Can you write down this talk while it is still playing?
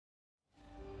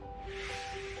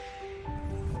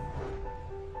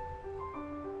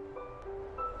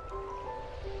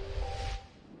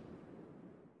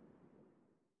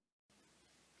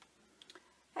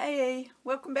Hi,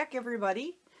 welcome back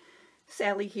everybody.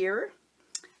 Sally here.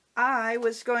 I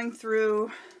was going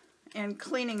through and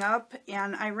cleaning up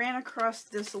and I ran across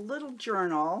this little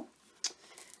journal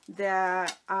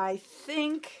that I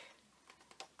think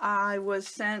I was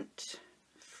sent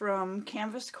from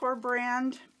Canvas Core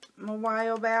brand a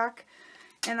while back,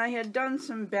 and I had done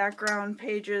some background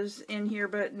pages in here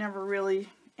but never really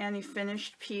any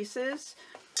finished pieces.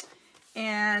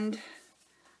 And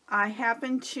I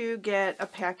happened to get a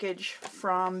package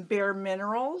from Bare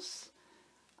Minerals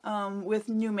with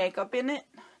new makeup in it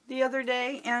the other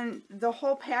day, and the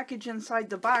whole package inside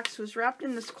the box was wrapped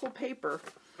in this cool paper,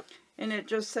 and it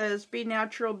just says, "Be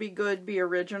natural, be good, be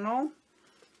original."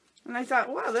 And I thought,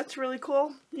 wow, that's really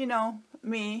cool. You know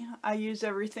me, I use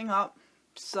everything up.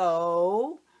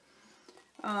 So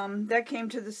that came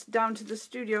to this down to the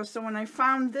studio. So when I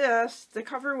found this, the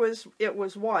cover was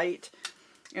white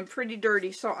and pretty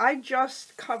dirty, so I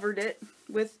just covered it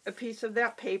with a piece of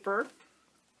that paper,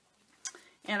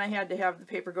 and I had to have the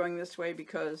paper going this way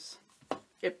because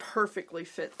it perfectly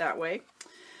fit that way.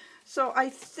 So I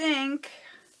think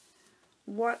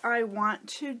what I want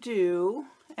to do,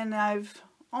 and I've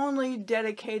only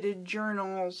dedicated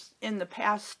journals in the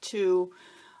past to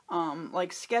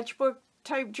like sketchbook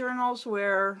type journals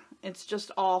where it's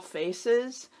just all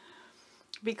faces,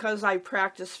 because I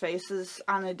practice faces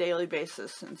on a daily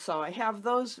basis, and so I have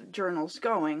those journals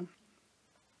going.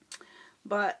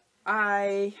 But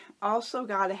I also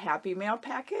got a Happy Mail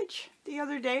package the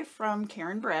other day from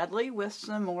Karen Bradley with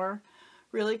some more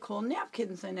really cool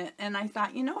napkins in it, and I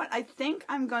thought, you know what, I think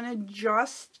I'm gonna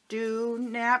just do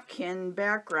napkin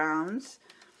backgrounds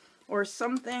or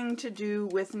something to do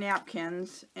with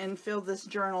napkins and fill this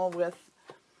journal with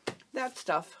that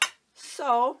stuff.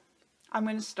 So I'm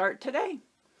going to start today.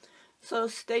 So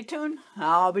stay tuned.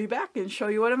 I'll be back and show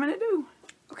you what I'm going to do.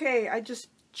 Okay, I just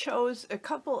chose a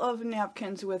couple of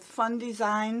napkins with fun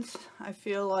designs. I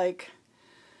feel like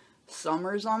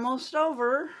summer's almost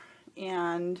over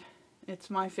and it's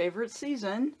my favorite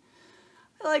season.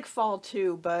 I like fall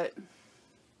too, but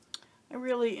I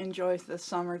really enjoy the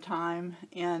summertime,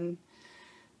 and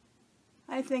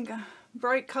I think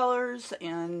bright colors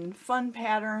and fun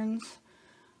patterns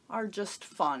are just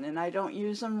fun, and I don't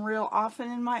use them real often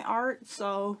in my art,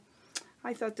 so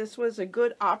I thought this was a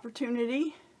good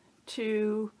opportunity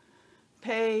to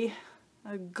pay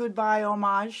a goodbye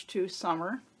homage to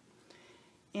summer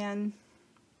and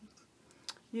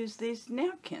use these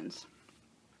napkins.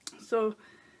 So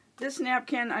this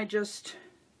napkin, I just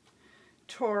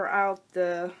tore out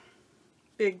the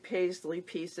big paisley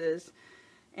pieces,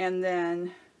 and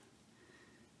then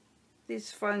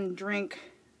these fun drink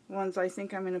ones I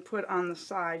think I'm going to put on the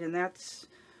side, and that's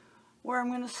where I'm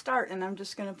going to start. And I'm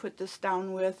just going to put this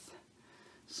down with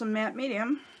some matte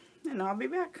medium, and I'll be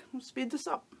back. We'll speed this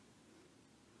up.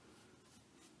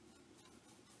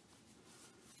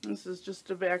 This is just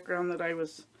a background that I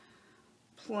was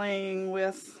playing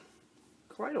with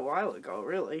quite a while ago,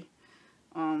 really.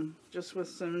 Just with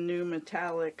some new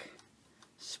metallic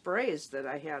sprays that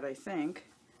I had, I think,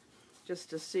 just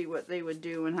to see what they would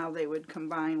do and how they would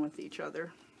combine with each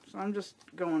other. So I'm just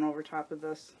going over top of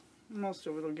this. Most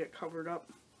of it will get covered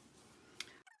up.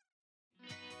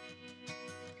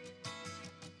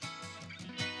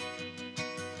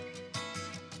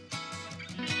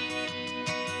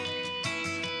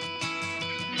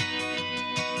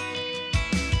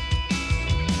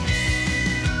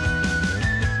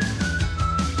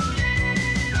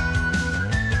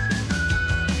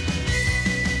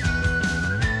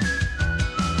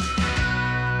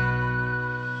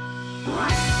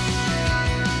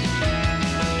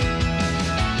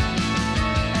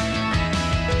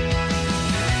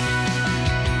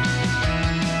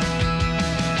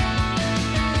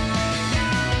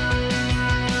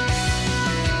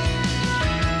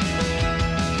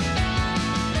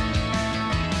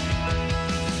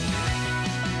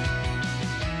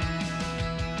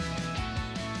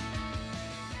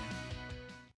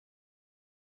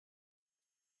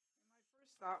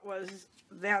 Thought was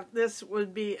that this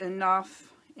would be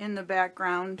enough in the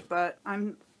background, but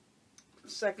I'm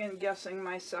second guessing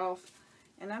myself,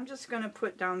 and I'm just going to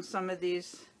put down some of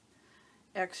these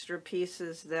extra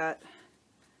pieces that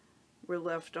were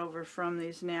left over from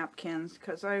these napkins,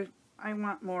 because I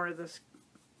want more of this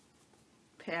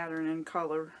pattern and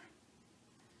color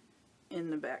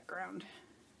in the background.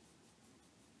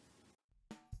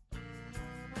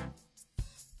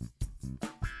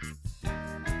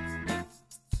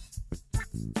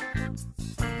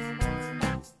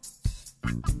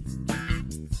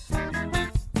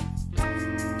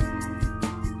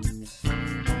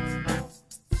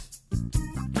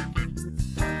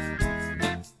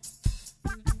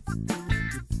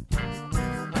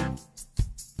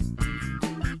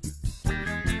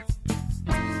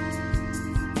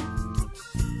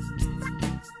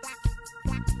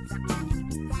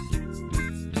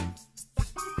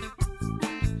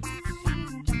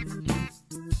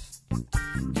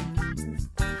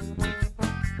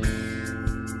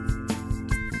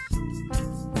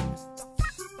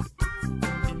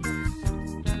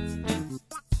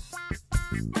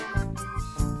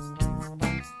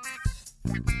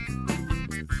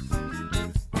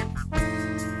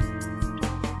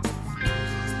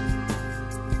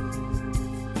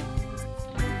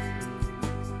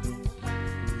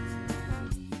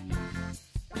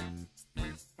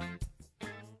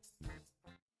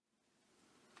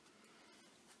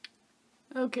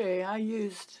 Okay, I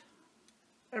used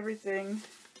everything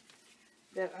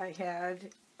that I had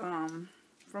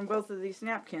from both of these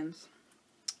napkins.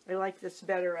 I like this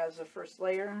better as a first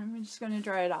layer. I'm just going to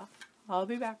dry it off. I'll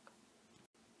be back.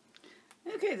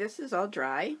 Okay, this is all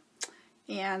dry.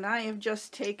 And I have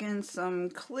just taken some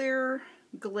clear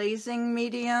glazing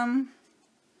medium.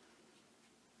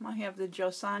 I have the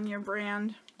Josanya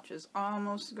brand, which is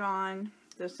almost gone.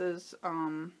 This is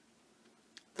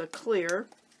the clear.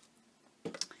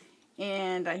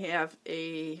 And I have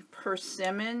a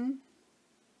persimmon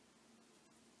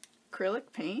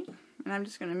acrylic paint, and I'm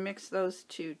just going to mix those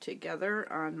two together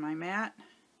on my mat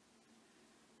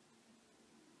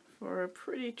for a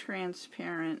pretty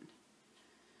transparent,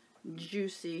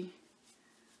 juicy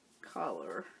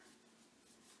color.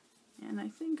 And I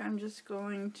think I'm just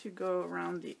going to go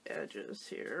around the edges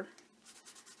here,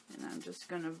 and I'm just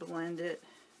going to blend it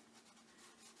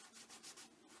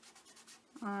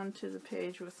onto the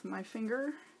page with my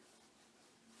finger.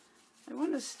 I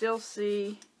want to still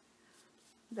see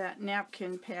that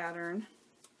napkin pattern.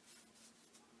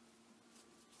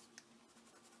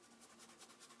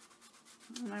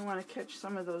 And I want to catch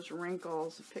some of those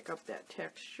wrinkles and pick up that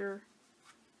texture.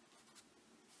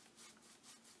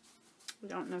 We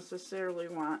don't necessarily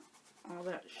want all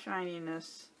that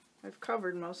shininess. I've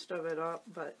covered most of it up,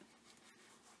 but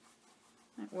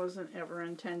it wasn't ever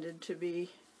intended to be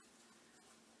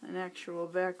an actual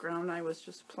background. I was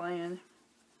just playing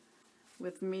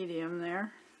with medium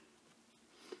there.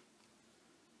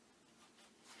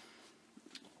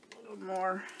 A little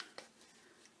more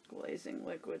glazing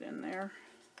liquid in there.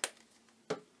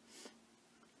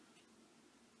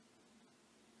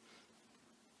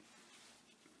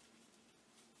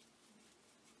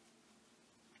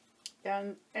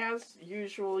 And as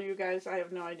usual, you guys, I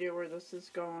have no idea where this is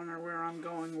going or where I'm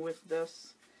going with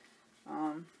this.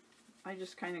 I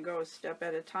just kind of go a step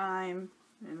at a time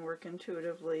and work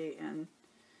intuitively, and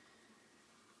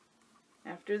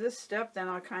after this step then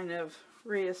I'll kind of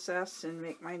reassess and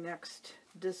make my next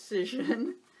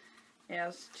decision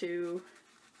as to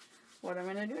what I'm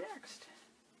going to do next.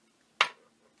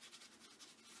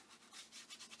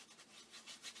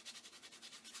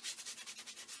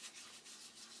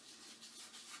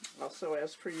 Also,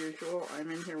 as per usual, I'm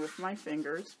in here with my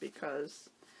fingers because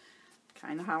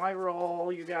kind of how I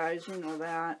roll, you guys, you know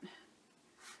that.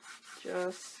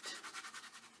 Just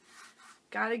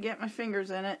gotta get my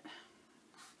fingers in it.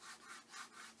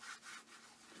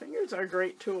 Fingers are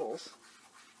great tools.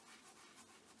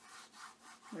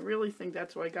 I really think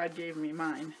that's why God gave me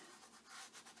mine.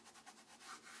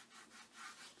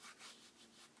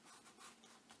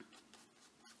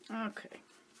 Okay.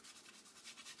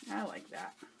 I like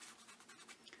that.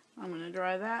 I'm going to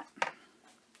dry that.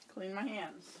 Clean my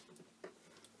hands.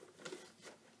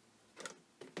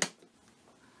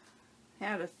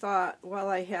 Had a thought, while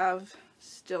I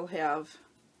still have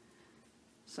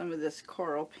some of this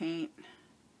coral paint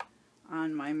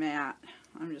on my mat,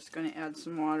 I'm just going to add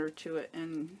some water to it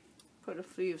and put a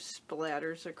few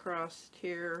splatters across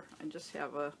here. I just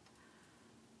have a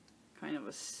kind of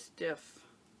a stiff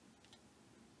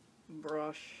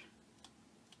brush.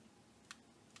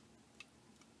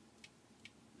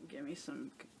 Give me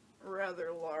some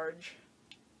rather large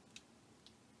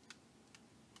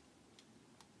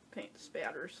paint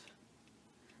spatters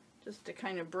just to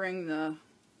kind of bring the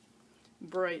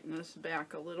brightness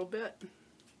back a little bit.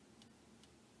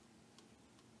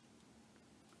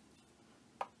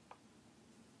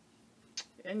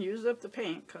 And use up the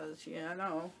paint, because yeah, I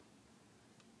know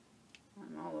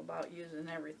I'm all about using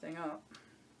everything up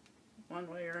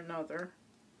one way or another,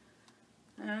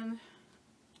 and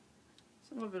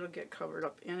some of it will get covered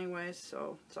up anyway,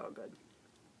 so it's all good.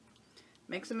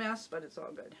 Makes a mess, but it's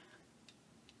all good.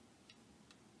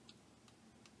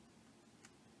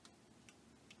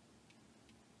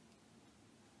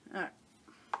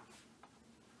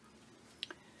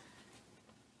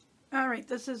 Alright,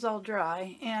 this is all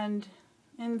dry, and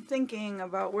in thinking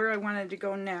about where I wanted to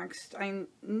go next, I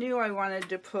knew I wanted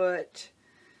to put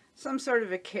some sort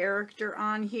of a character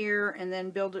on here and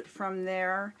then build it from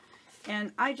there.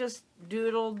 And I just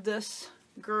doodled this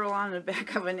girl on the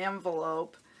back of an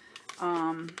envelope.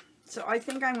 So I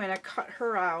think I'm going to cut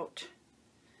her out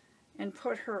and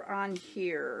put her on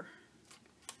here.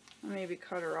 Maybe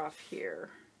cut her off here.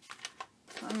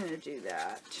 So I'm going to do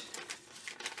that.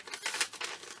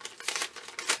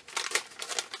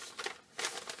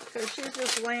 Because she's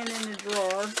just laying in the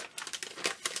drawer.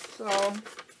 So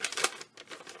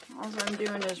all I'm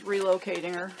doing is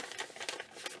relocating her.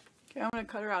 Okay, I'm going to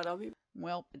cut her out.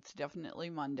 Well, it's definitely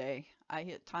Monday. I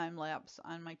hit time lapse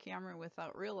on my camera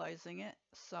without realizing it.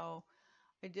 So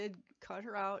I did cut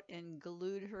her out and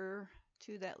glued her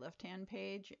to that left-hand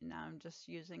page. And now I'm just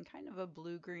using kind of a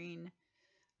blue-green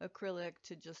acrylic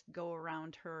to just go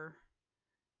around her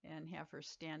and have her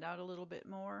stand out a little bit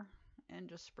more, and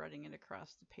just spreading it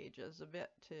across the pages a bit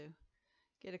to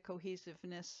get a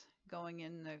cohesiveness going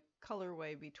in the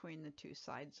colorway between the two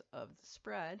sides of the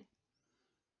spread.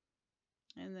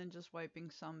 And then just wiping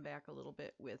some back a little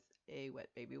bit with a wet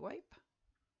baby wipe.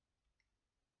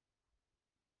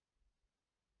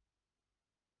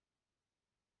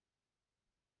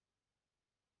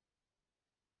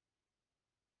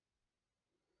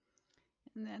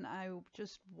 And then I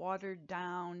just watered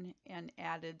down and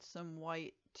added some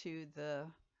white to the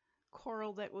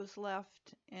coral that was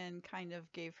left and kind of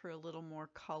gave her a little more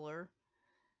color.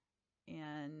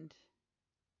 And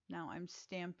now I'm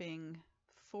stamping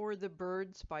For the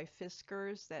Birds by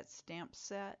Fiskars, that stamp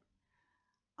set,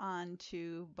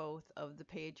 onto both of the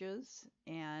pages.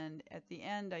 And at the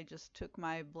end I just took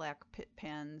my black Pitt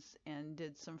pens and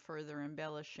did some further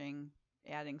embellishing,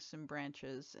 adding some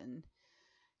branches and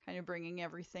kind of bringing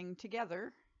everything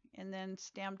together, and then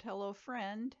stamped Hello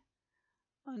Friend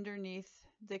underneath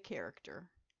the character.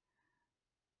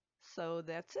 So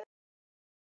that's it.